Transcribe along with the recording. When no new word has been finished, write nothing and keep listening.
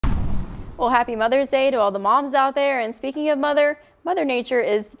Well, happy Mother's Day to all the moms out there. And speaking of Mother Nature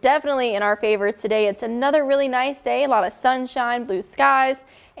is definitely in our favor today. It's another really nice day, a lot of sunshine, blue skies,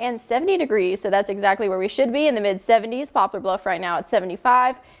 and 70 degrees. So that's exactly where we should be, in the mid 70s. Poplar Bluff right now at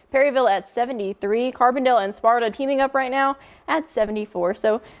 75, Perryville at 73, Carbondale and Sparta teaming up right now at 74.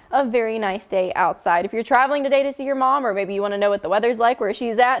 So a very nice day outside. If you're traveling today to see your mom, or maybe you want to know what the weather's like where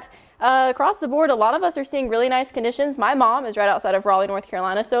she's at, across the board, a lot of us are seeing really nice conditions. My mom is right outside of Raleigh, North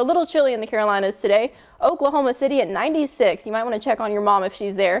Carolina, so a little chilly in the Carolinas today. Oklahoma City at 96. You might want to check on your mom if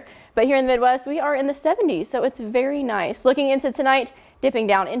she's there. But here in the Midwest, we are in the 70s, so it's very nice. Looking into tonight, dipping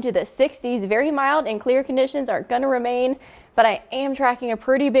down into the 60s. Very mild and clear conditions are going to remain, but I am tracking a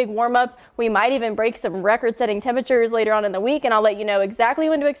pretty big warm up. We might even break some record-setting temperatures later on in the week, and I'll let you know exactly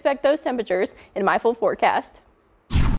when to expect those temperatures in my full forecast.